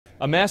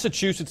A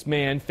Massachusetts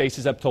man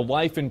faces up to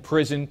life in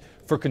prison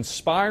for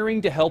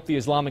conspiring to help the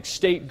Islamic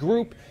State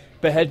group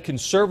behead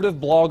conservative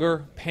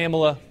blogger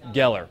Pamela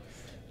Geller.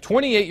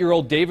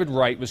 28-year-old David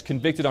Wright was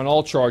convicted on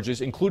all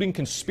charges, including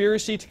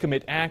conspiracy to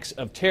commit acts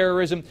of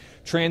terrorism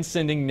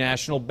transcending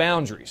national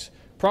boundaries.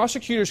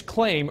 Prosecutors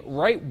claim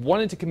Wright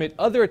wanted to commit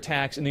other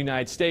attacks in the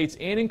United States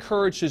and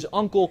encouraged his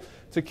uncle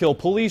to kill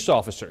police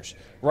officers.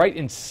 Wright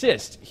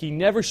insists he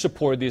never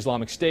supported the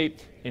Islamic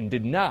State and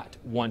did not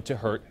want to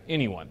hurt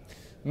anyone.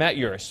 Matt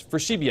Yurus for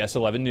CBS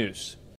 11 News.